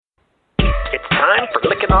time for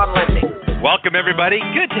Lykken on Lending. Welcome, everybody.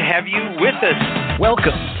 Good to have you with us.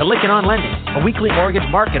 Welcome to Lykken on Lending, a weekly mortgage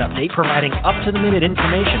market update providing up-to-the-minute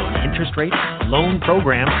information on interest rates, loan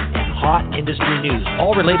programs, and hot industry news,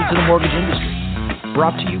 all related to the mortgage industry.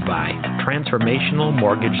 Brought to you by Transformational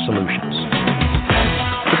Mortgage Solutions.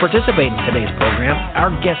 To participate in today's program, our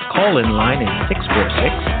guest call-in line is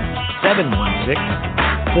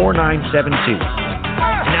 646-716-4972.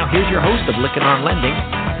 And now here's your host of Lykken on Lending,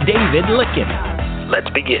 David Lykken. Let's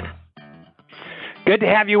begin. Good to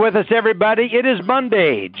have you with us, everybody. It is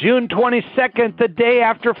Monday, June 22nd, the day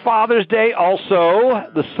after Father's Day. Also,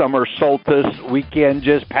 the summer solstice weekend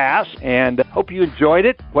just passed, and hope you enjoyed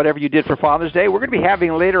it, whatever you did for Father's Day. We're going to be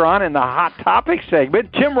having later on in the Hot Topic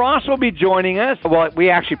segment, Tim Ross will be joining us. Well, we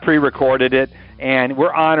actually pre-recorded it, and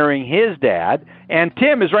we're honoring his dad. And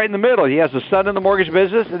Tim is right in the middle. He has a son in the mortgage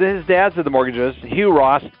business, and his dad's in the mortgage business, Hugh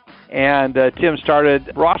Ross. And Tim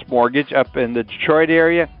started Ross Mortgage up in the Detroit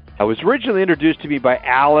area. I was originally introduced to me by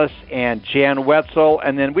Alice and Jan Wetzel,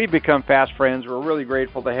 and then we've become fast friends. We're really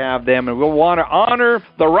grateful to have them, and we'll want to honor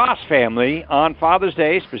the Ross family on Father's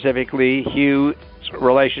Day, specifically Hugh's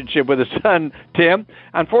relationship with his son, Tim.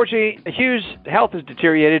 Unfortunately, Hugh's health has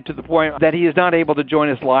deteriorated to the point that he is not able to join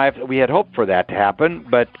us live. We had hoped for that to happen,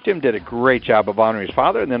 but Tim did a great job of honoring his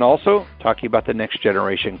father and then also talking about the next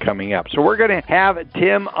generation coming up. So we're going to have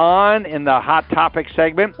Tim on in the Hot Topic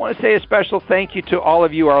segment. I want to say a special thank you to all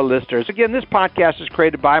of you, our listeners. Again, this podcast is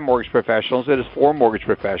created by mortgage professionals. It is for mortgage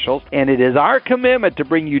professionals, and it is our commitment to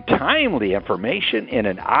bring you timely information in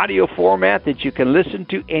an audio format that you can listen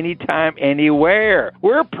to anytime, anywhere.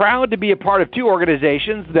 We're proud to be a part of two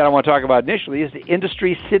organizations that I want to talk about initially is the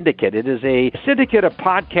Industry Syndicate. It is a syndicate of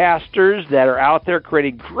podcasters that are out there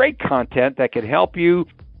creating great content that can help you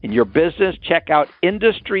in your business. Check out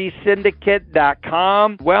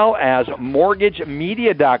industrysyndicate.com, well as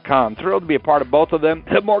mortgagemedia.com. Thrilled to be a part of both of them.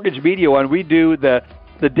 The Mortgage Media one, we do the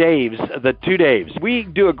Daves, the two Daves. We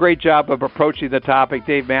do a great job of approaching the topic.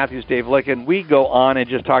 Dave Matthews, Dave Lykken. We go on and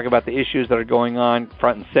just talk about the issues that are going on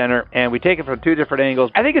front and center, and we take it from two different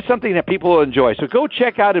angles. I think it's something that people will enjoy. So go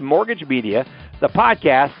check out in Mortgage Media, the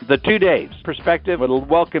podcast, The Two Daves. Perspective would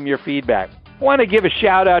welcome your feedback. I want to give a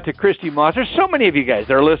shout-out to Christy Moss. There's so many of you guys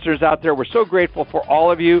that are listeners out there. We're so grateful for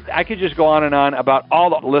all of you. I could just go on and on about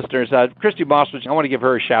all the listeners. Christy Moss, I want to give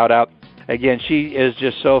her a shout-out. Again, she is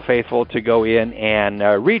just so faithful to go in and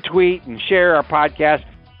retweet and share our podcast.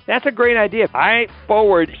 That's a great idea. I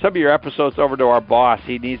forward some of your episodes over to our boss.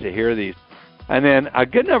 He needs to hear these. And then a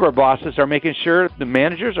good number of bosses are making sure the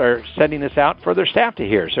managers are sending this out for their staff to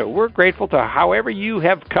hear. So we're grateful to however you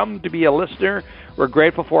have come to be a listener. We're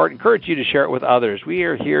grateful for it. Encourage you to share it with others. We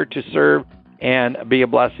are here to serve and be a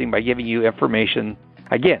blessing by giving you information.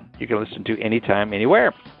 Again, you can listen to anytime,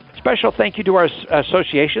 anywhere. Special thank you to our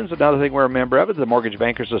associations. Another thing we're a member of is the Mortgage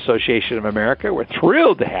Bankers Association of America. We're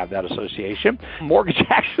thrilled to have that association. Mortgage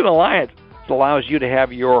Action Alliance allows you to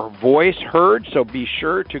have your voice heard, so be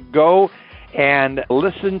sure to go and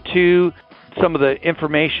listen to some of the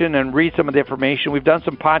information and read some of the information. We've done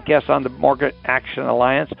some podcasts on the Mortgage Action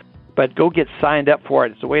Alliance, but go get signed up for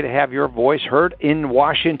it. It's a way to have your voice heard in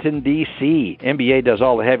Washington, D.C. MBA does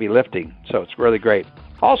all the heavy lifting, so it's really great.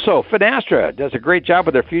 Also, Finastra does a great job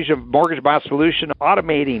with their Fusion Mortgage Bot solution,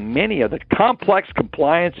 automating many of the complex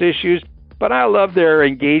compliance issues. But I love their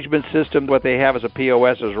engagement system. What they have as a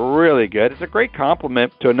POS is really good. It's a great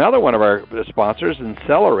complement to another one of our sponsors,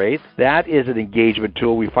 Accelerate. That is an engagement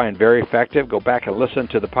tool we find very effective. Go back and listen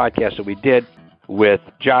to the podcast that we did with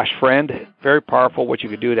Josh Friend. Very powerful what you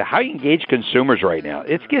can do to how you engage consumers right now.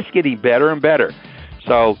 It's just getting better and better.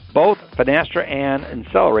 So both Finastra and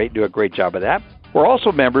Accelerate do a great job of that. We're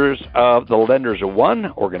also members of the Lenders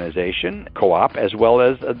One organization, co-op, as well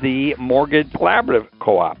as the Mortgage Collaborative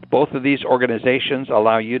Co-op. Both of these organizations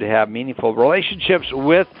allow you to have meaningful relationships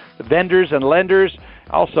with vendors and lenders.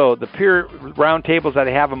 Also, the peer roundtables that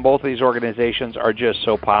I have in both of these organizations are just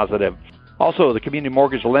so positive. Also, the Community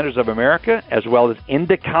Mortgage Lenders of America, as well as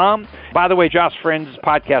Indicom. By the way, Josh Friend's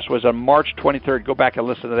podcast was on March 23rd. Go back and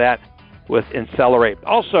listen to that with Accelerate.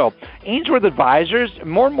 Also, Ainsworth Advisors,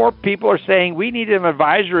 more and more people are saying we need an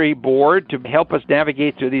advisory board to help us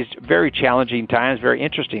navigate through these very challenging times, very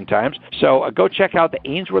interesting times. So go check out the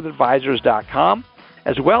ainsworthadvisors.com,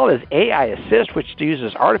 as well as AI Assist, which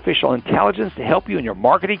uses artificial intelligence to help you in your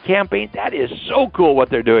marketing campaign. That is so cool what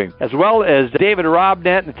they're doing. As well as David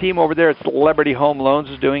Robnet and the team over there at Celebrity Home Loans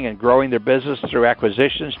is doing and growing their business through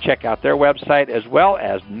acquisitions. Check out their website, as well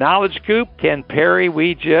as Knowledge Coop. Ken Perry,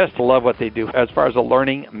 we just love what they do as far as a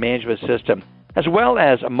learning management system. As well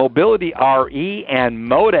as Mobility RE and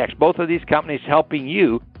Modex, both of these companies helping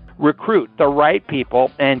you recruit the right people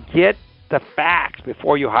and get the facts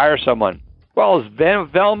before you hire someone. As well as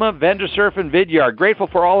Velma, VendorSurf, and Vidyard. Grateful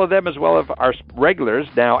for all of them, as well as our regulars,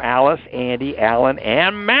 now Alice, Andy, Allen,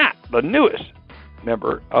 and Matt, the newest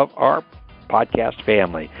member of our podcast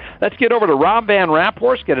family. Let's get over to Rob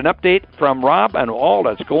VanRaaphorst, get an update from Rob on all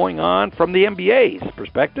that's going on from the MBA's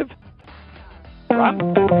perspective. Rob?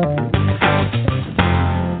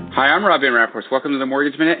 Hi, I'm Rob VanRaaphorst. Welcome to the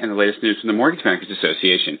Mortgage Minute and the latest news from the Mortgage Bankers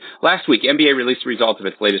Association. Last week, MBA released the results of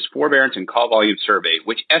its latest forbearance and call volume survey,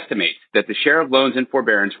 which estimates that the share of loans in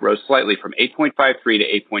forbearance rose slightly from 8.53 to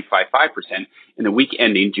 8.55% in the week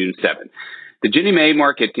ending June 7th. The Ginnie Mae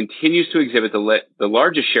market continues to exhibit the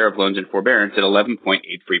largest share of loans in forbearance at 11.83%.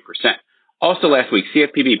 Also last week,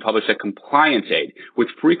 CFPB published a compliance aid with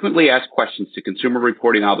frequently asked questions to consumer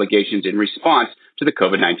reporting obligations in response to the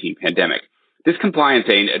COVID-19 pandemic. This compliance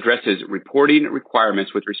aid addresses reporting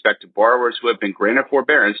requirements with respect to borrowers who have been granted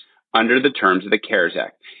forbearance under the terms of the CARES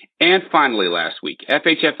Act. And finally, last week,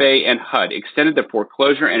 FHFA and HUD extended the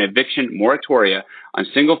foreclosure and eviction moratoria on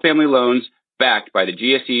single-family loans backed by the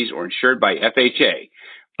GSEs or insured by FHA.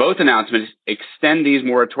 Both announcements extend these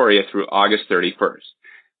moratoria through August 31st.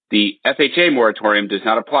 The FHA moratorium does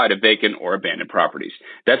not apply to vacant or abandoned properties.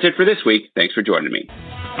 That's it for this week. Thanks for joining me.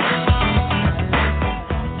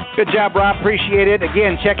 Good job, Rob. Appreciate it.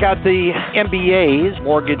 Again, check out the MBA's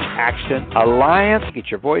Mortgage Action Alliance.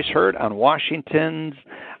 Get your voice heard on Washington's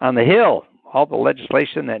on the Hill. All the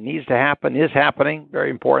legislation that needs to happen is happening. Very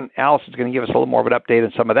important. Alice is going to give us a little more of an update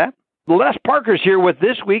on some of that. Les Parker's here with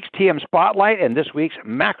this week's TM Spotlight and this week's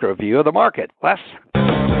macro view of the market. Les?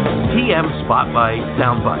 TM Spotlight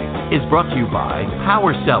Soundbite is brought to you by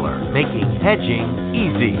Power Seller, making hedging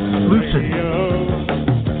easy. Lucid.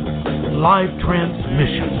 Live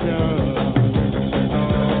transmission.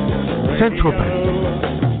 Central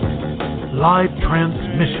Bank. Live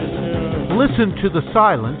transmission. Listen to the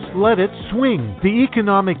silence, let it swing. The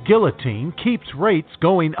economic guillotine keeps rates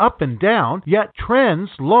going up and down, yet trends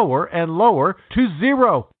lower and lower to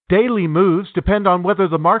zero. Daily moves depend on whether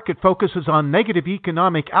the market focuses on negative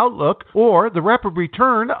economic outlook or the rapid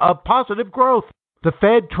return of positive growth. The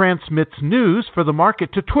Fed transmits news for the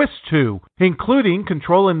market to twist to, including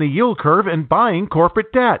controlling the yield curve and buying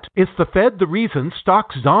corporate debt. Is the Fed the reason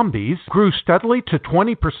stock zombies grew steadily to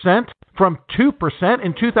 20% from 2%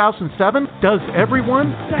 in 2007? Does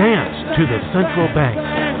everyone dance to the central bank?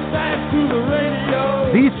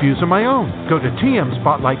 These views are my own. Go to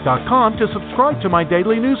TMSpotlight.com to subscribe to my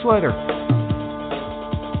daily newsletter.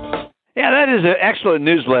 Yeah, that is an excellent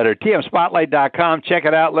newsletter. TMSpotlight.com. Check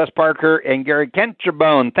it out. Les Parker and Gary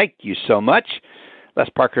Kentrabone. Thank you so much. Les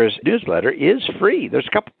Parker's newsletter is free. There's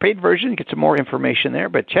a couple paid versions. You get some more information there,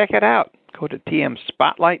 but check it out. Go to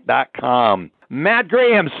TMSpotlight.com. Matt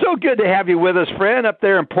Graham, so good to have you with us, friend, up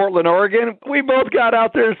there in Portland, Oregon. We both got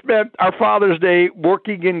out there and spent our Father's Day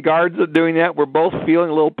working in gardens and doing that. We're both feeling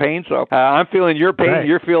a little pain, so I'm feeling your pain, right.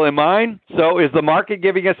 You're feeling mine. So is the market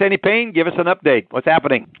giving us any pain? Give us an update. What's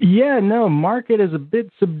happening? Yeah, no, market is a bit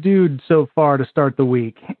subdued so far to start the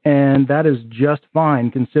week, and that is just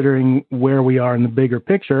fine considering where we are in the bigger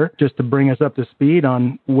picture, just to bring us up to speed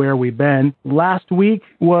on where we've been. Last week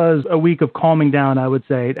was a week of calming down, I would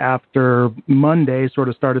say, after Monday sort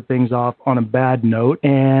of started things off on a bad note,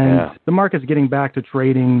 and the market's getting back to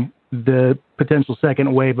trading the potential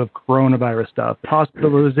second wave of coronavirus stuff.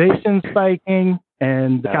 Hospitalization spiking,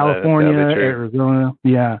 and California, Arizona.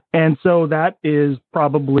 Yeah. And so that is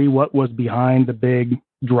probably what was behind the big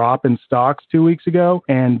drop in stocks 2 weeks ago,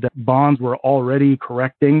 and bonds were already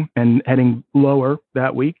correcting and heading lower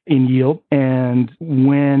that week in yield. And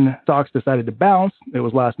when stocks decided to bounce, it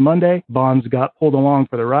was last Monday, bonds got pulled along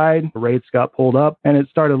for the ride, rates got pulled up, and it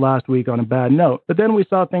started last week on a bad note. But then we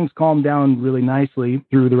saw things calm down really nicely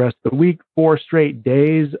through the rest of the week. 4 straight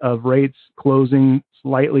days of rates closing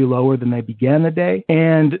slightly lower than they began the day.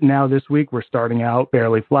 And now this week, we're starting out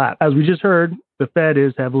fairly flat. As we just heard, the Fed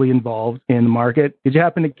is heavily involved in the market. Did you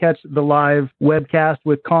happen to catch the live webcast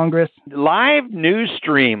with Congress? Live news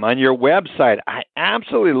stream on your website. I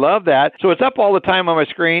absolutely love that. So it's up all the time on my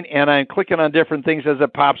screen, and I'm clicking on different things as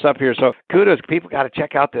it pops up here. So kudos. People got to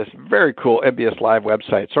check out this very cool MBS Live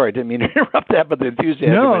website. Sorry, I didn't mean to interrupt that, but the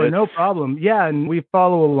enthusiasm. No problem. Yeah, and we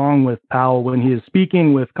follow along with Powell when he is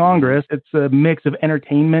speaking with Congress. It's a mix of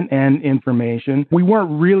entertainment and information. We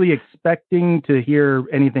weren't really expecting to hear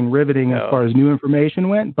anything riveting as far as new information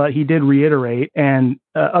went, but he did reiterate and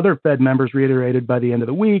other Fed members reiterated by the end of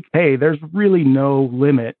the week, hey, there's really no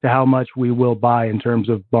limit to how much we will buy in terms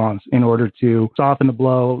of bonds in order to soften the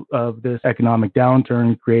blow of this economic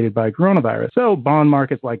downturn created by coronavirus. So bond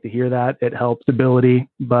markets like to hear that. It helps stability.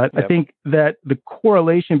 But I think that the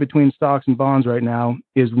correlation between stocks and bonds right now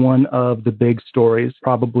is one of the big stories,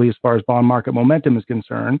 probably as far as bond market momentum is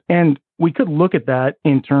concerned. And we could look at that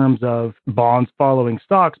in terms of bonds following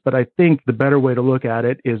stocks, but I think the better way to look at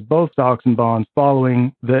it is both stocks and bonds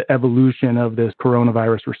following the evolution of this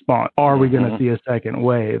coronavirus response. Are we going to see a second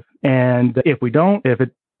wave? And if we don't, if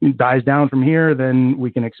it dies down from here, then we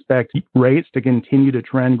can expect rates to continue to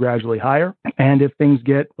trend gradually higher. And if things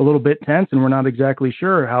get a little bit tense and we're not exactly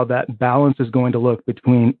sure how that balance is going to look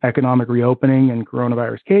between economic reopening and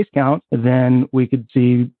coronavirus case counts, then we could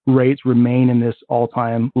see rates remain in this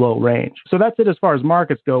all-time low range. So that's it as far as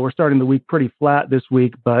markets go. We're starting the week pretty flat this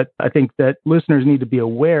week, but I think that listeners need to be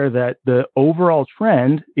aware that the overall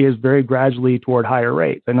trend is very gradually toward higher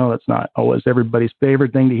rates. I know that's not always everybody's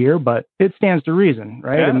favorite thing to hear, but it stands to reason,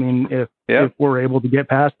 right? I mean, if we're able to get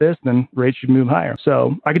past this, then rates should move higher.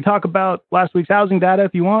 So I can talk about last week's housing data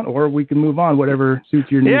if you want, or we can move on, whatever suits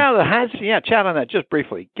your needs. Chat on that just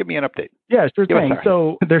briefly. Give me an update. Yeah, sure thing.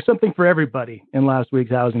 So there's something for everybody in last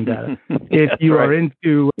week's housing data. If you are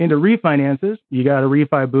into refinances, you got a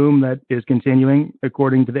refi boom that is continuing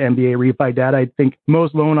according to the MBA refi data. I think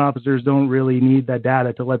most loan officers don't really need that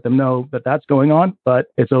data to let them know that that's going on, but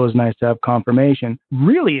it's always nice to have confirmation.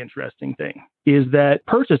 Really interesting thing is that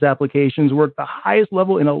purchase applications were at the highest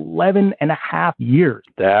level in 11 and a half years.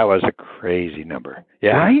 That was a crazy number.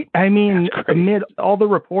 Yeah. Right? I mean, amid all the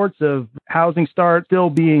reports of housing starts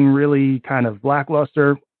still being really kind of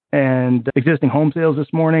lackluster, and existing home sales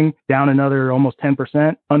this morning down another almost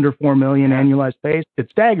 10%, under 4 million annualized pace.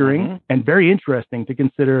 It's staggering and very interesting to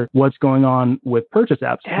consider what's going on with purchase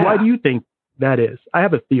apps. Yeah. Why do you think that is? I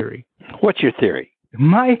have a theory. What's your theory?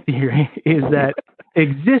 My theory is that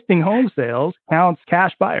existing home sales counts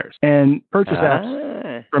cash buyers, and purchase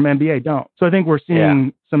apps from MBA don't. So I think we're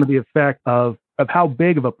seeing some of the effect of how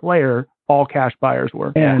big of a player all cash buyers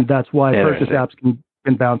were. And that's why purchase apps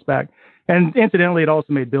can bounce back. And incidentally, it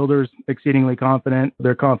also made builders exceedingly confident.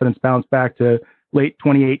 Their confidence bounced back to late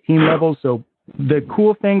 2018 levels. So the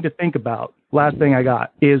cool thing to think about, last thing I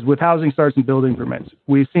got, is with housing starts and building permits.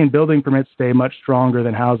 We've seen building permits stay much stronger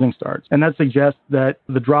than housing starts. And that suggests that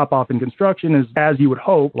the drop-off in construction is, as you would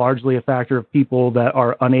hope, largely a factor of people that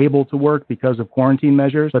are unable to work because of quarantine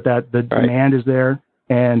measures, but that the demand is there.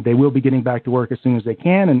 And they will be getting back to work as soon as they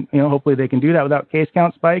can. And, hopefully they can do that without case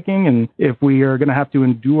count spiking. And if we are going to have to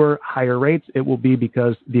endure higher rates, it will be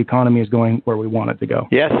because the economy is going where we want it to go.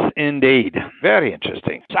 Yes, indeed. Very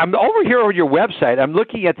interesting. So I'm over here on your website. I'm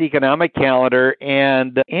looking at the economic calendar,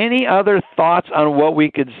 and any other thoughts on what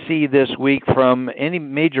we could see this week from any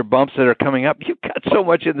major bumps that are coming up? You've got so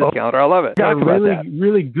much in this calendar. I love it. Talk about that.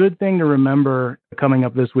 Really good thing to remember coming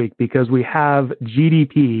up this week, because we have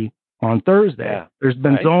GDP on Thursday. Yeah. There's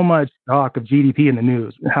been so much talk of GDP in the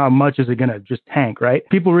news. How much is it going to just tank, right?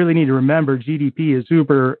 People really need to remember GDP is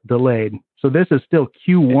super delayed. So this is still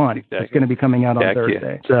Q1. Exactly. It's going to be coming out on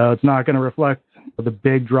Thursday. So it's not going to reflect the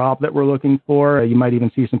big drop that we're looking for. You might even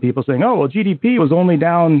see some people saying, oh, well, GDP was only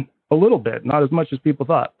down a little bit, not as much as people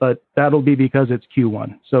thought, but that'll be because it's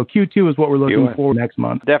Q1. So Q2 is what we're looking for next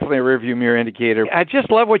month. Definitely a rearview mirror indicator. I just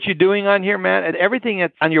love what you're doing on here, Matt. And everything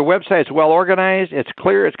on your website is well organized. It's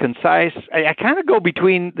clear. It's concise. I kind of go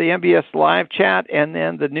between the MBS live chat and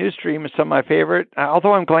then the news stream is some of my favorite,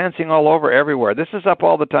 although I'm glancing all over everywhere. This is up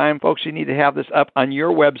all the time. Folks, you need to have this up on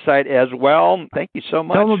your website as well. Thank you so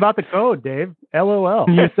much. Tell them about the code, Dave. LOL.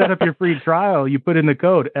 When you set up your free trial, you put in the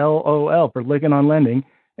code LOL for Lykken on Lending.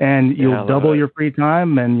 And you'll double your free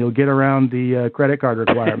time, and you'll get around the credit card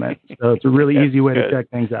requirement. So it's a really easy way to check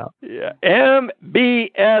things out. Yeah.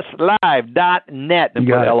 MBSlive.net and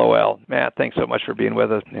put LOL. Matt, thanks so much for being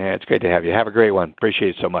with us. Yeah, it's great to have you. Have a great one.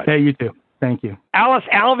 Appreciate it so much. Hey, you too. Thank you. Alice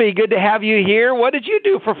Alvey, good to have you here. What did you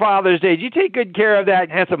do for Father's Day? Did you take good care of that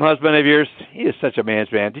handsome husband of yours? He is such a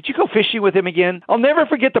man's man. Did you go fishing with him again? I'll never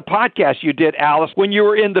forget the podcast you did, Alice, when you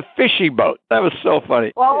were in the fishing boat. That was so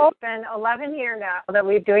funny. Well, it's been 11 years now that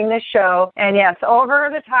we've doing this show. And yes, over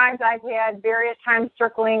the times I've had various times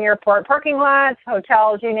circling airport parking lots,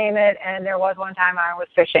 hotels, you name it. And there was one time I was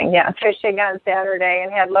fishing. Yeah, fishing on Saturday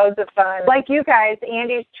and had loads of fun. Like you guys,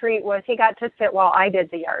 Andy's treat was he got to sit while I did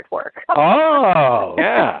the yard work. Oh,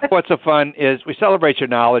 yeah. What's so fun is we celebrate your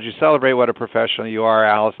knowledge. We celebrate what a professional you are,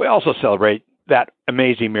 Alice. We also celebrate that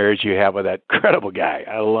amazing marriage you have with that incredible guy.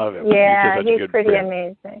 I love him. Yeah, he's pretty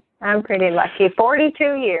amazing. I'm pretty lucky.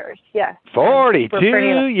 42 years, yes.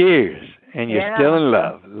 42 years. And you're still in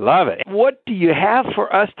love. Love it. What do you have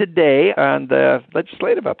for us today on the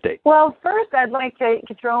legislative update? Well, first, I'd like to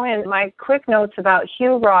throw in my quick notes about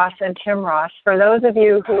Hugh Ross and Tim Ross. For those of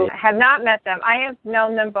you who have not met them, I have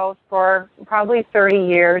known them both for probably 30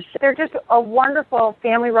 years. They're just a wonderful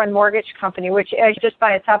family-run mortgage company, which just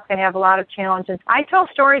by itself can have a lot of challenges. I tell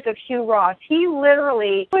stories of Hugh Ross. He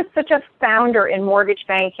literally was such a founder in mortgage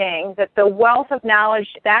banking that the wealth of knowledge,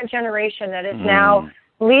 that generation that is now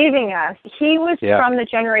leaving us, he was from the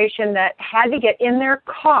generation that had to get in their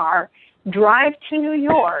car, drive to New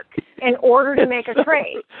York in order to make a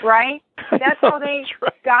trade, right? That's how they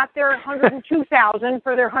got their $102,000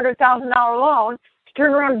 for their $100,000 loan, to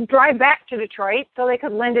turn around and drive back to Detroit so they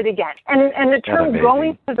could lend it again. And the term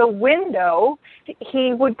going to the window,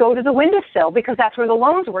 he would go to the windowsill because that's where the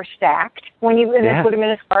loans were stacked when you put him in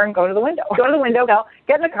his car and go to the window. Go to the window,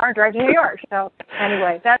 get in the car and drive to New York. So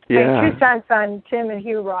anyway, that's my 2 cents on Tim and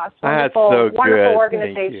Hugh Ross. Wonderful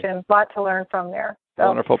organization. A lot to learn from there. So,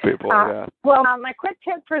 wonderful people, Well, my quick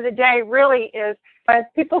tip for the day really is as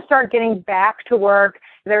people start getting back to work,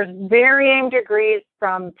 there's varying degrees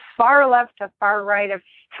from far left to far right of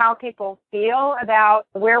how people feel about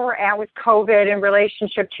where we're at with COVID in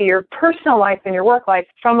relationship to your personal life and your work life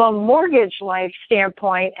from a mortgage life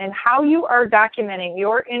standpoint and how you are documenting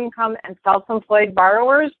your income and self-employed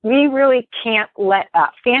borrowers. We really can't let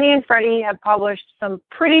up. Fannie and Freddie have published some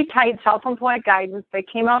pretty tight self-employed guidance that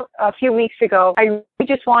came out a few weeks ago. I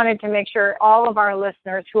just wanted to make sure all of our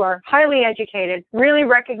listeners who are highly educated really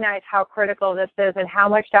recognize how critical this is and how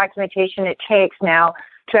much documentation it takes now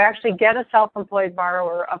to actually get a self-employed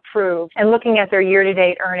borrower approved and looking at their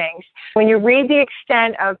year-to-date earnings. When you read the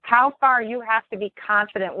extent of how far you have to be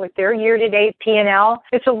confident with their year-to-date P&L,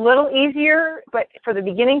 it's a little easier, but for the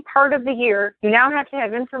beginning part of the year, you now have to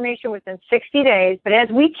have information within 60 days. But as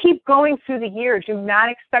we keep going through the year, do not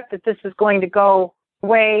expect that this is going to go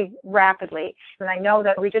away rapidly. And I know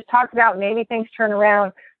that we just talked about maybe things turn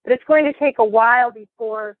around, but it's going to take a while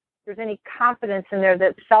before there's any confidence in there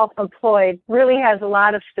that self-employed really has a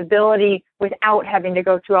lot of stability without having to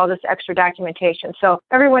go through all this extra documentation. So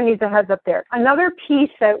everyone needs a heads up there. Another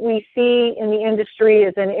piece that we see in the industry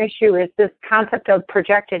as an issue is this concept of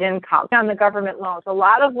projected income on the government loans. A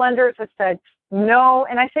lot of lenders have said, no,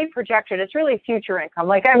 and I say projected, it's really future income.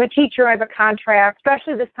 Like I'm a teacher, I have a contract,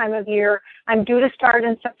 especially this time of year. I'm due to start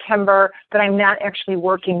in September, but I'm not actually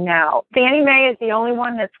working now. Fannie Mae is the only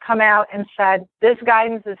one that's come out and said this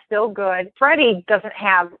guidance is still good. Freddie doesn't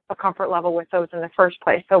have a comfort level with those in the first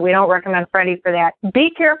place, so we don't recommend Freddie for that. Be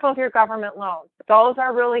careful of your government loans. Those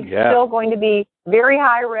are really still going to be very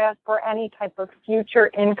high risk for any type of future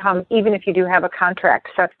income, even if you do have a contract.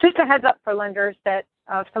 So just a heads up for lenders that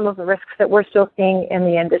some of the risks that we're still seeing in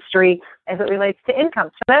the industry as it relates to income.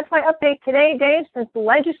 So that's my update today, Dave, since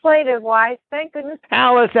legislative-wise, thank goodness.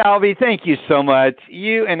 Alice Alvey, thank you so much.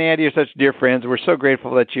 You and Andy are such dear friends. We're so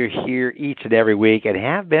grateful that you're here each and every week and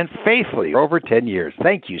have been faithfully for over 10 years.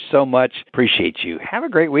 Thank you so much. Appreciate you. Have a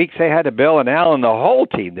great week. Say hi to Bill and Al and the whole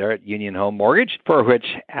team there at Union Home Mortgage, for which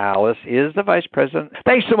Alice is the vice president.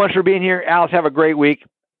 Thanks so much for being here. Alice, have a great week.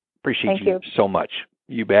 Appreciate you so much.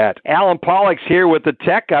 You bet. Allen Pollack's here with the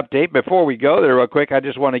tech update. Before we go there real quick, I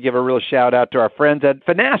just want to give a real shout out to our friends at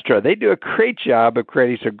Finastra. They do a great job of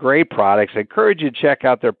creating some great products. I encourage you to check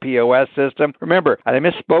out their POS system. Remember, I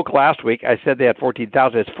misspoke last week. I said they had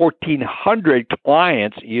 14,000. It's 1,400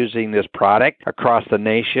 clients using this product across the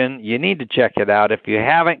nation. You need to check it out. If you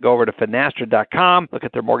haven't, go over to Finastra.com. Look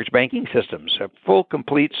at their mortgage banking systems. A full,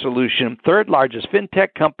 complete solution. Third largest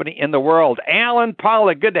fintech company in the world. Allen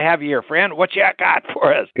Pollack, good to have you here, friend. What you got for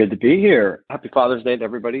us? Good to be here. Happy Father's Day to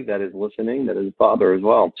everybody that is listening, that is a father as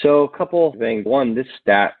well. So a couple of things. One, this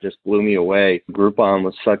stat just blew me away. Groupon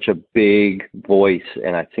was such a big voice,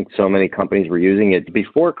 and I think so many companies were using it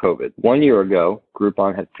before COVID. 1 year ago,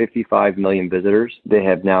 Groupon had 55 million visitors. They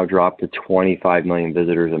have now dropped to 25 million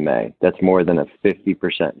visitors in May. That's more than a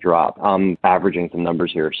 50% drop. I'm averaging some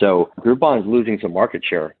numbers here. So Groupon is losing some market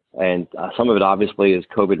share. And some of it obviously is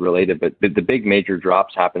COVID related, but the big major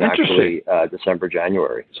drops happen actually December,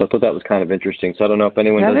 January. So I thought that was kind of interesting. So I don't know if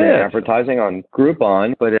anyone does any advertising on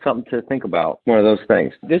Groupon, but it's something to think about. One of those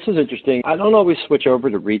things. This is interesting. I don't always switch over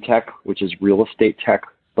to ReTech, which is real estate tech,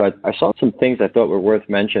 but I saw some things I thought were worth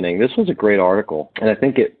mentioning. This was a great article, and I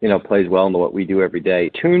think it plays well into what we do every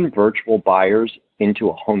day. Tune virtual buyers into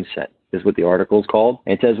a home set. is what the article is called.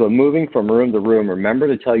 And it says, when moving from room to room, remember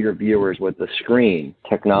to tell your viewers what the screen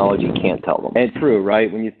technology can't tell them. And it's true,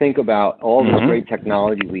 right? When you think about all this great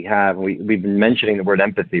technology we have, and we've been mentioning the word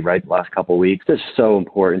empathy, right, the last couple of weeks. It's so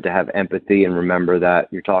important to have empathy and remember that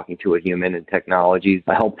you're talking to a human, and technology is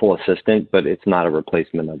a helpful assistant, but it's not a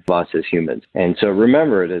replacement of us as humans. And so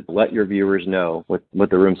remember to let your viewers know what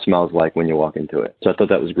the room smells like when you walk into it. So I thought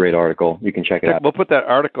that was a great article. You can check it out. We'll put that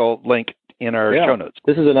article link in our show notes.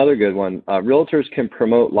 This is another good one. Realtors can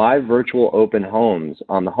promote live virtual open homes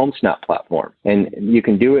on the HomeSnap platform. And you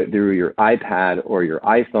can do it through your iPad or your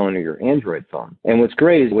iPhone or your Android phone. And what's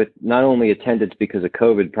great is with not only attendance because of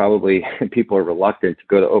COVID, probably people are reluctant to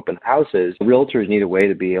go to open houses, realtors need a way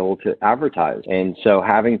to be able to advertise. And so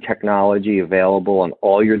having technology available on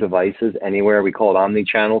all your devices anywhere, we call it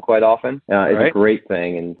omni-channel quite often, is a great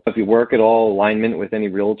thing. And if you work at all alignment with any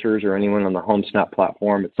realtors or anyone on the HomeSnap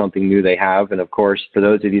platform, it's something new they have. And of course, for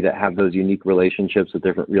those of you that have those unique relationships with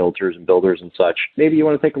different realtors and builders and such, maybe you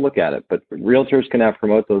want to take a look at it. But realtors can now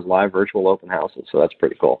promote those live virtual open houses. So that's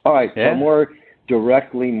pretty cool. All right. So more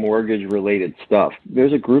directly mortgage-related stuff.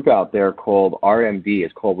 There's a group out there called RMD.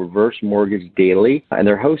 It's called Reverse Mortgage Daily, and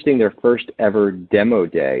they're hosting their first ever demo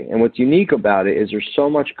day. And what's unique about it is there's so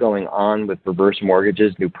much going on with reverse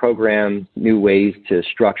mortgages, new programs, new ways to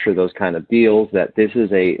structure those kind of deals, that this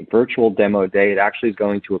is a virtual demo day. It actually is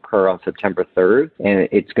going to occur on September 3rd, and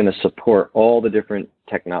it's going to support all the different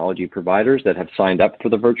technology providers that have signed up for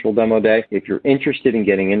the virtual demo day. If you're interested in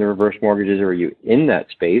getting into reverse mortgages, or are you in that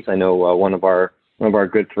space, I know one of our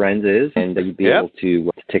good friends is, and you'd be able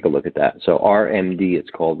to take a look at that. So RMD, it's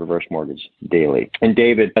called Reverse Mortgage Daily. And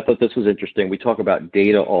David, I thought this was interesting. We talk about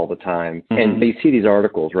data all the time, and you see these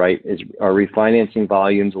articles, right? Are refinancing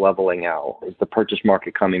volumes leveling out? Is the purchase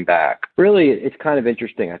market coming back? Really, it's kind of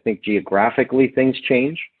interesting. I think geographically things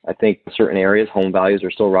change. I think certain areas, home values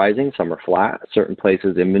are still rising. Some are flat. Certain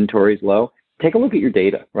places, inventory is low. Take a look at your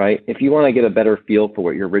data, right? If you want to get a better feel for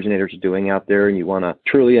what your originators are doing out there, and you want to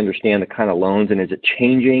truly understand the kind of loans, and is it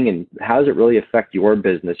changing, and how does it really affect your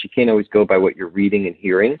business? You can't always go by what you're reading and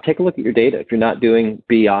hearing. Take a look at your data. If you're not doing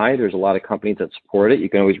BI, there's a lot of companies that support it.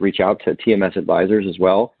 You can always reach out to TMS advisors as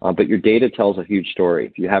well. But your data tells a huge story.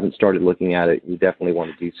 If you haven't started looking at it, you definitely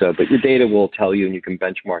want to do so. But your data will tell you, and you can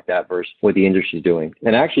benchmark that versus what the industry is doing.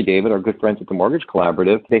 And actually, David, our good friends at the Mortgage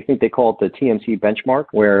Collaborative, they call it the TMC benchmark,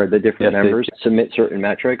 where the different members submit certain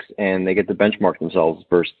metrics and they get to benchmark themselves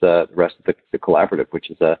versus the rest of the collaborative,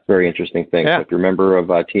 which is a very interesting thing. So if you're a member of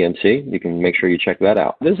TMC, you can make sure you check that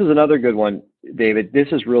out. This is another good one, David. This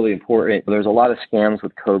is really important. There's a lot of scams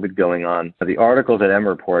with COVID going on. The articles at M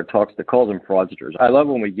Report calls them fraudsters. I love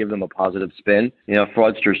when we give them a positive spin. You know,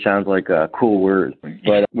 fraudster sounds like a cool word,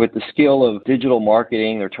 but with the skill of digital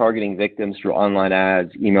marketing, they're targeting victims through online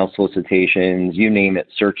ads, email solicitations, you name it,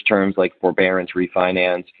 search terms like forbearance,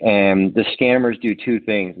 refinance. And the scammers do two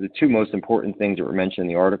things. The two most important things that were mentioned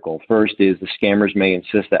in the article. First is the scammers may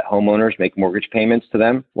insist that homeowners make mortgage payments to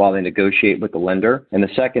them while they negotiate with the lender. And the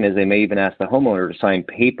second is they may even ask the homeowner to sign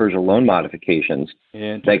papers or loan modifications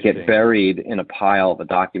that get buried in a pile of a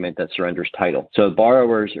document that surrenders title. So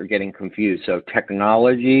borrowers are getting confused. So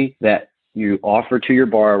technology that you offer to your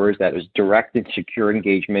borrowers that is direct and secure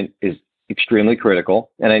engagement is extremely critical.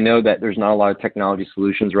 And I know that there's not a lot of technology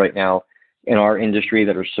solutions right now in our industry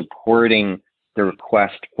that are supporting the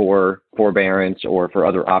request for forbearance or for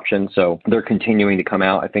other options. So they're continuing to come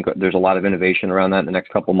out. I think there's a lot of innovation around that. In the next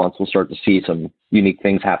couple of months, we'll start to see some unique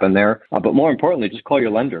things happen there. But more importantly, just call your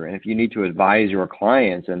lender. And if you need to advise your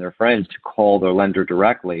clients and their friends to call their lender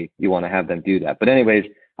directly, you want to have them do that. But anyways,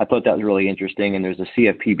 I thought that was really interesting, and there's a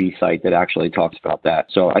CFPB site that actually talks about that.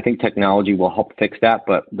 So I think technology will help fix that,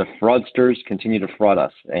 but the fraudsters continue to fraud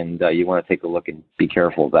us, and you want to take a look and be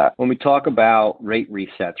careful of that. When we talk about rate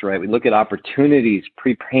resets, right, we look at opportunities,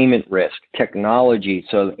 prepayment risk, technology.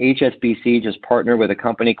 So HSBC just partnered with a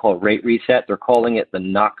company called Rate Reset. They're calling it the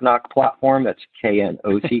Knock Knock platform. That's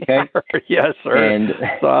KNOCK. Yes, sir. And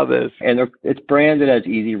saw this. And it's branded as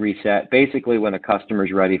Easy Reset. Basically, when a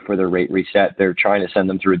customer's ready for their rate reset, they're trying to send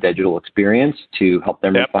them through a digital experience to help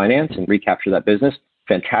them refinance and recapture that business.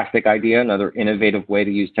 Fantastic idea. Another innovative way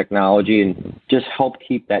to use technology and just help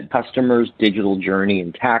keep that customer's digital journey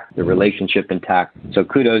intact, the relationship intact. So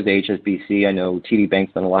kudos to HSBC. I know TD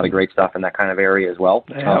Bank's done a lot of great stuff in that kind of area as well.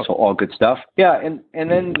 So all good stuff. Yeah. And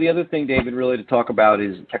then the other thing, David, really to talk about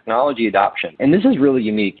is technology adoption. And this is really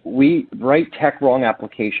unique. We write tech wrong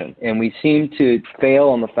application, and we seem to fail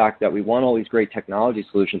on the fact that we want all these great technology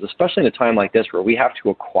solutions, especially in a time like this where we have to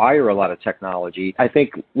acquire a lot of technology. I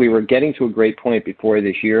think we were getting to a great point before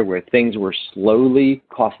this year where things were slowly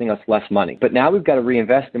costing us less money. But now we've got to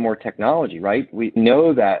reinvest in more technology, right? We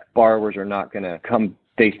know that borrowers are not going to come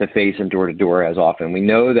face-to-face and door-to-door as often. We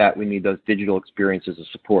know that we need those digital experiences to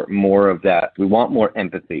support more of that. We want more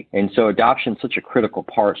empathy. And so adoption is such a critical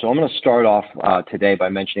part. So I'm going to start off today by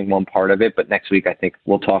mentioning one part of it, but next week I think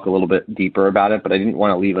we'll talk a little bit deeper about it, but I didn't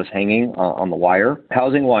want to leave us hanging on the wire.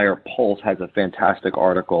 Housing Wire Pulse has a fantastic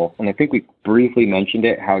article, and I think we briefly mentioned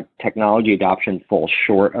it, how technology adoption falls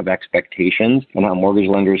short of expectations and how mortgage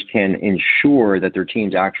lenders can ensure that their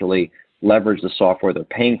teams actually leverage the software they're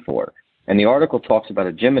paying for. And the article talks about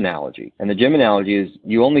a gym analogy. And the gym analogy is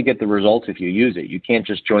you only get the results if you use it. You can't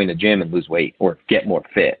just join a gym and lose weight or get more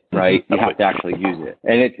fit, right? You have to actually use it.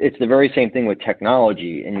 And it's the very same thing with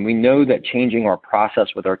technology. And we know that changing our process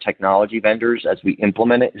with our technology vendors as we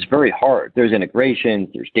implement it is very hard. There's integrations,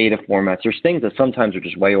 there's data formats, there's things that sometimes are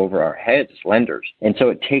just way over our heads as lenders. And so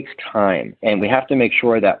it takes time. And we have to make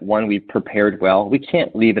sure that, one, we've prepared well. We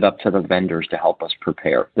can't leave it up to the vendors to help us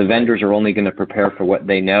prepare. The vendors are only going to prepare for what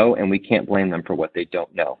they know, and we can't blame them for what they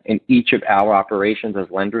don't know. And each of our operations as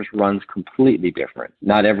lenders runs completely different.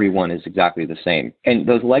 Not everyone is exactly the same. And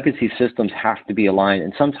those legacy systems have to be aligned.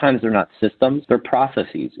 And sometimes they're not systems, they're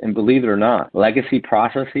processes. And believe it or not, legacy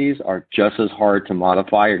processes are just as hard to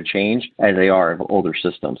modify or change as they are of older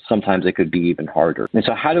systems. Sometimes it could be even harder. And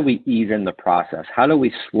so how do we ease in the process? How do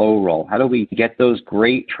we slow roll? How do we get those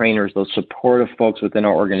great trainers, those supportive folks within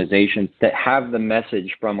our organization that have the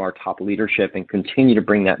message from our top leadership and continue to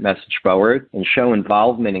bring that message forward and show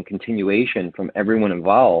involvement and continuation from everyone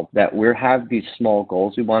involved, that we have these small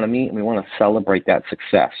goals we want to meet and we want to celebrate that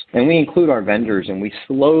success. And we include our vendors and we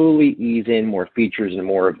slowly ease in more features and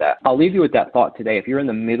more of that. I'll leave you with that thought today. If you're in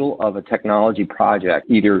the middle of a technology project,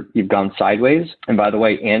 either you've gone sideways, and by the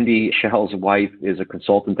way, Andy Schell's wife is a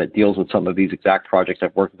consultant that deals with some of these exact projects.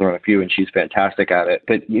 I've worked with her on a few and she's fantastic at it.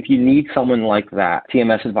 But if you need someone like that,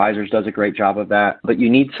 TMS Advisors does a great job of that, but you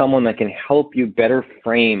need someone that can help you better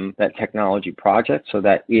frame that technology project so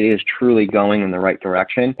that it is truly going in the right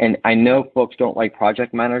direction. And I know folks don't like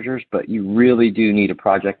project managers, but you really do need a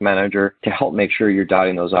project manager to help make sure you're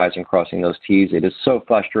dotting those I's and crossing those T's. It is so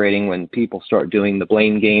frustrating when people start doing the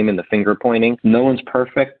blame game and the finger pointing. No one's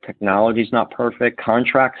perfect. Technology's not perfect.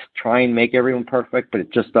 Contracts try and make everyone perfect, but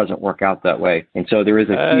it just doesn't work out that way. And so there is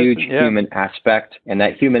a huge human aspect, and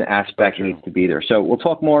that human aspect needs to be there. So we'll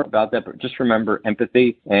talk more about that, but just remember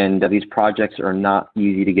empathy, and these projects are not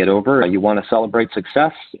easy to get over. You want to celebrate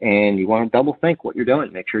success, and you want to double think what you're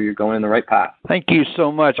doing. Make sure you're going in the right path. Thank you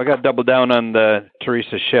so much. I got to double down on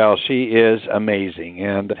Teresa Schell. She is amazing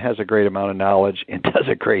and has a great amount of knowledge and does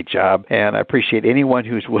a great job. And I appreciate anyone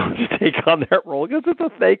who's willing to take on that role, because it's a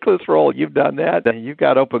thankless role. You've done that. And you've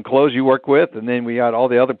got Open Close you work with, and then we got all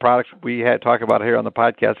the other products we had talk about here on the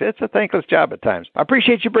podcast. It's a thankless job at times. I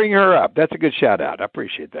appreciate you bringing her up. That's a good shout out. I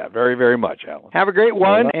appreciate that very, very much, Alan. Have a great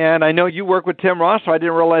one. And I know you work with Tim Ross, so I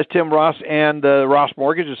didn't realize Tim Ross and Ross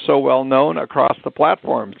Mortgage is so well known across the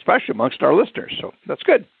platform, especially amongst our listeners. So that's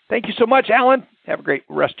good. Thank you so much, Alan. Have a great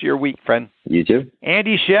rest of your week, friend. You too.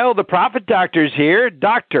 Andy Schell, the Profit Doctor's here.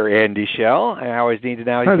 Dr. Andy Schell. I always need to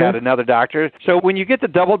know you've got another doctor. So when you get the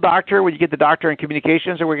double doctor, when you get the doctor in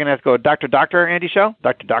communications, are we going to have to go Dr. Andy Schell?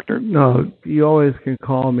 Dr. No, you always can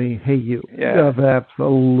call me Hey You. Yeah.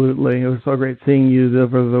 Absolutely. It was so great seeing you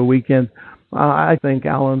over the weekend. I thank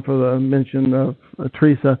Alan for the mention of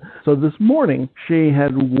Teresa. So this morning, she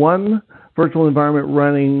had one virtual environment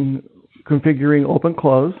running, configuring Open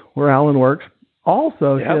Close, where Alan works.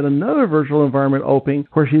 Also, she had another virtual environment open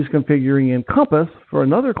where she's configuring Encompass for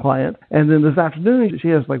another client. And then this afternoon, she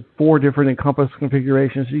has like 4 different Encompass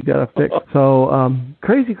configurations she's got to fix. So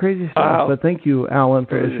crazy stuff. Wow. But thank you, Alan,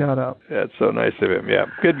 for the shout out. That's so nice of him. Yeah,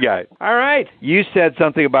 good guy. All right. You said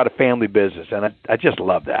something about a family business, and I just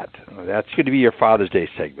love that. That's going to be your Father's Day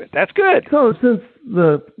segment. That's good. So since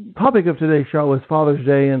the topic of today's show is Father's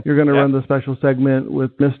Day, and you're going to run the special segment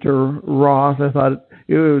with Mr. Ross, I thought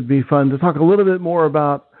it would be fun to talk a little bit more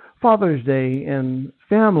about Father's Day and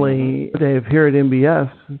family. Dave, here at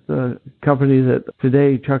MBS, the company that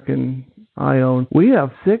today Chuck and I own, we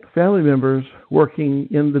have 6 family members working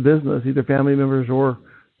in the business, either family members or,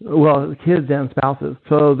 well, kids and spouses.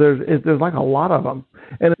 So there's like a lot of them.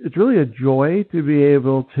 And it's really a joy to be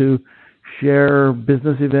able to share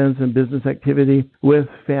business events and business activity with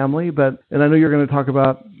family. And I know you're going to talk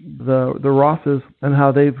about the Rosses and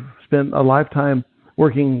how they've spent a lifetime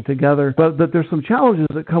working together, but there's some challenges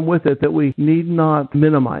that come with it that we need not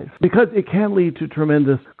minimize, because it can lead to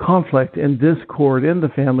tremendous conflict and discord in the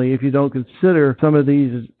family if you don't consider some of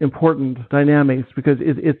these important dynamics, because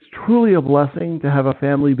it's truly a blessing to have a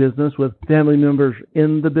family business with family members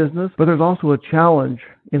in the business, but there's also a challenge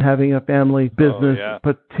in having a family business,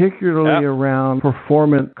 particularly around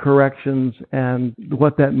performance corrections and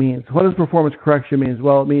what that means. What does performance correction mean?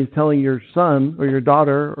 Well, it means telling your son or your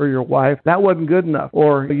daughter or your wife that wasn't good enough,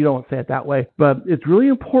 or you don't say it that way, but it's really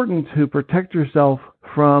important to protect yourself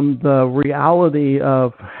from the reality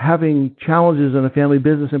of having challenges in a family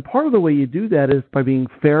business. And part of the way you do that is by being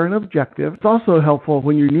fair and objective. It's also helpful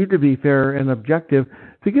when you need to be fair and objective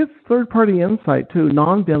to get third-party insight too.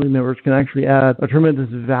 Non-family members can actually add a tremendous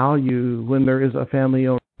value when there is a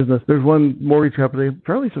family-owned business. There's one mortgage company,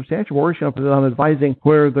 fairly substantial mortgage company that I'm advising,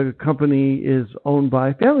 where the company is owned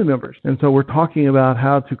by family members. And so we're talking about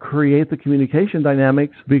how to create the communication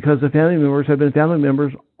dynamics because the family members have been family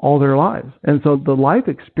members all their lives. And so the life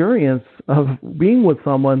experience of being with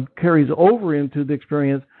someone carries over into the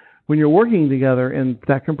experience when you're working together, and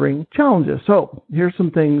that can bring challenges. So here's some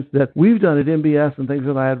things that we've done at MBS and things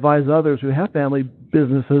that I advise others who have family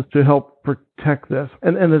businesses to help protect this.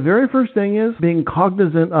 And the very first thing is being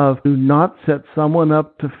cognizant of do not set someone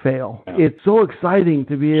up to fail. Yeah. It's so exciting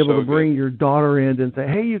to be able to bring your daughter in and say,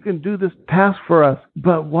 hey, you can do this task for us.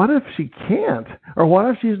 But what if she can't? Or what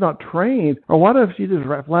if she's not trained? Or what if she just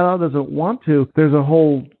flat out doesn't want to? There's a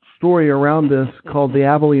whole story around this called the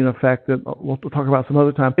Alvey effect that we'll talk about some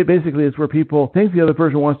other time. It basically is where people think the other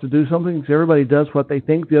person wants to do something, so everybody does what they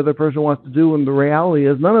think the other person wants to do, and the reality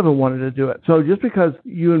is none of them wanted to do it. So just because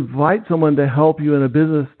you invite someone to help you in a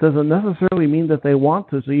business doesn't necessarily mean that they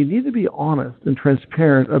want to. So you need to be honest and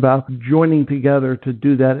transparent about joining together to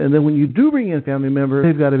do that. And then when you do bring in family members,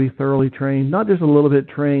 they've got to be thoroughly trained, not just a little bit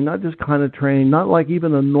trained, not just kind of trained, not like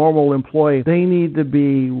even a normal employee. They need to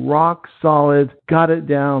be rock solid, got it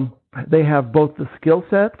down. They have both the skill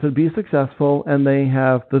set to be successful and they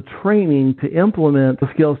have the training to implement the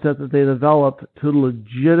skill set that they developed to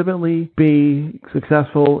legitimately be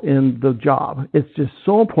successful in the job. It's just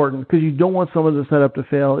so important because you don't want someone to set up to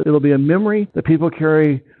fail. It'll be a memory that people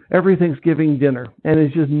carry every Thanksgiving dinner, and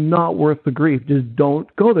it's just not worth the grief. Just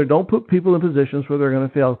don't go there. Don't put people in positions where they're going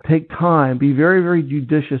to fail. Take time. Be very, very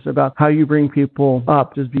judicious about how you bring people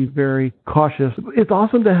up. Just be very cautious. It's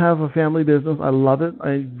awesome to have a family business. I love it.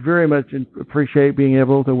 I very much appreciate being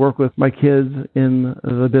able to work with my kids in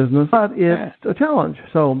the business, but it's a challenge.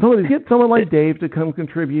 So get someone like Dave to come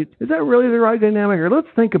contribute. Is that really the right dynamic? Or let's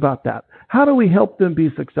think about that. How do we help them be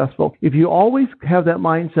successful? If you always have that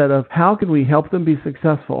mindset of how can we help them be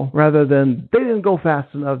successful rather than they didn't go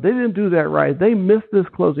fast enough, they didn't do that right, they missed this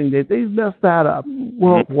closing date, they messed that up.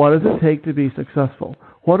 Well, what does it take to be successful?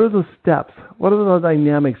 What are the steps? What are the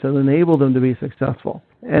dynamics that enable them to be successful?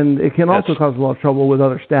 And it can also cause a lot of trouble with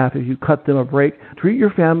other staff if you cut them a break. Treat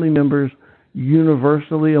your family members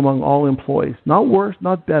universally among all employees. Not worse,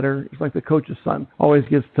 not better. It's like the coach's son always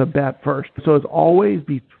gets to bat first. So it's always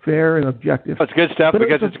be fair and objective. That's good stuff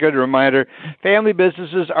because it's a good reminder. Family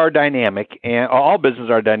businesses are dynamic, and all businesses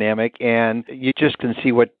are dynamic, and you just can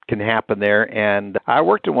see what can happen there. And I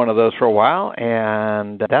worked in one of those for a while,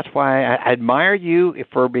 and that's why I admire you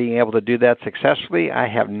for being able to do that successfully. I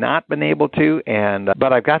have not been able to,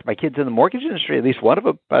 but I've got my kids in the mortgage industry. At least one of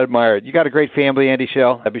them I admire it. You got a great family, Andy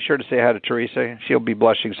Schell. I'll be sure to say hi to Teresa. She'll be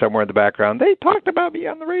blushing somewhere in the background. They talked about me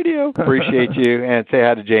on the radio. Appreciate you. And say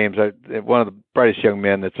hi to James, one of the brightest young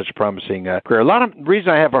men that's such a promising career. A lot of reason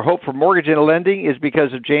I have a hope for mortgage and lending is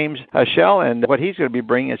because of James Schell and what he's going to be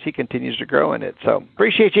bringing as he continues to grow in it. So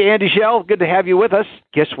appreciate you, Andy Schell. Good to have you with us.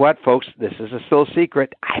 Guess what, folks? This is a still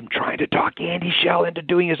secret. I'm trying to talk Andy Schell into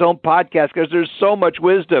doing his own podcast because there's so much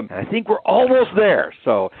wisdom. I think we're almost there.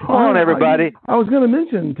 So come on, everybody. I was going to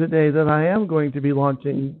mention today that I am going to be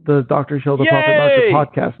launching the Dr. Schell the Profit Doctor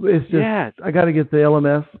podcast. It's just, I got to get the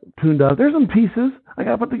LMS tuned up. There's some pieces I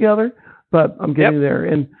got to put together, but I'm getting there.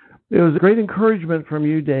 And it was a great encouragement from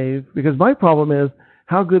you, Dave, because my problem is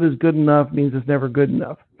how good is good enough means it's never good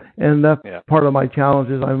enough. And that's part of my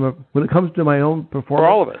challenge is when it comes to my own performance, for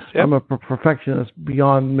all of us, I'm a perfectionist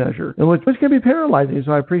beyond measure, and which can be paralyzing.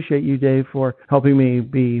 So I appreciate you, Dave, for helping me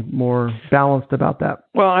be more balanced about that.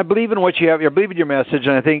 Well, I believe in what you have. I believe in your message,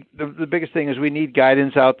 and I think the biggest thing is we need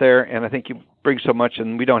guidance out there, and I think you bring so much,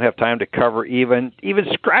 and we don't have time to cover even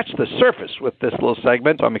scratch the surface with this little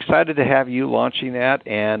segment. So I'm excited to have you launching that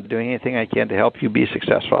and doing anything I can to help you be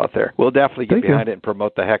successful out there. We'll definitely get behind it and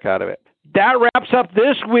promote the heck out of it. That wraps up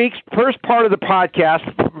this week's first part of the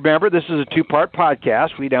podcast. remember, this is a two-part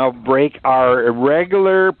podcast. We now break our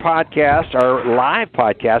regular podcast, our live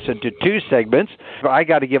podcast, into two segments. I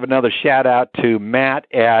got to give another shout-out to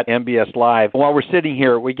Matt at MBS Live. While we're sitting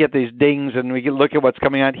here, we get these dings, and we look at what's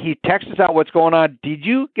coming on. He texts us out what's going on. Did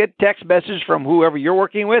you get text messages from whoever you're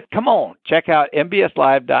working with? Come on, check out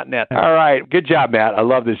mbslive.net. All right, good job, Matt. I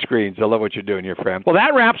love the screens. I love what you're doing here, friend. Well,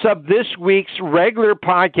 that wraps up this week's regular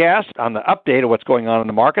podcast on the update of what's going on in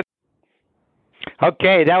the market.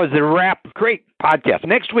 Okay, that was the wrap. Great podcast.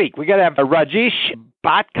 Next week, we got to have Rajesh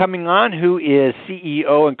Bhatt coming on, who is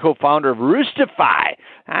CEO and co-founder of Roostify.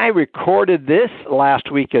 I recorded this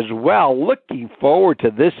last week as well. Looking forward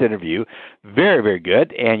to this interview. Very, very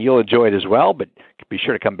good, and you'll enjoy it as well, but be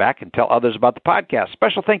sure to come back and tell others about the podcast.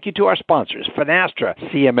 Special thank you to our sponsors, Finastra,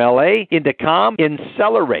 CMLA, Indicom,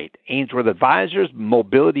 Incelerate, Ainsworth Advisors,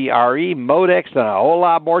 Mobility RE, Modex, and a whole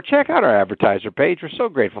lot more. Check out our advertiser page. We're so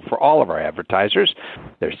grateful for all of our advertisers.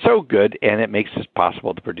 They're so good, and it makes it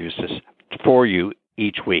possible to produce this for you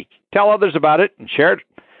each week. Tell others about it and share it.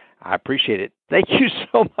 I appreciate it. Thank you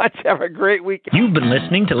so much. Have a great week. You've been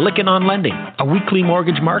listening to Lykken on Lending, a weekly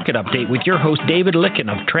mortgage market update with your host, David Lykken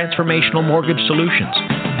of Transformational Mortgage Solutions.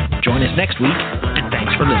 Join us next week, and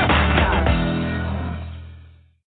thanks for listening.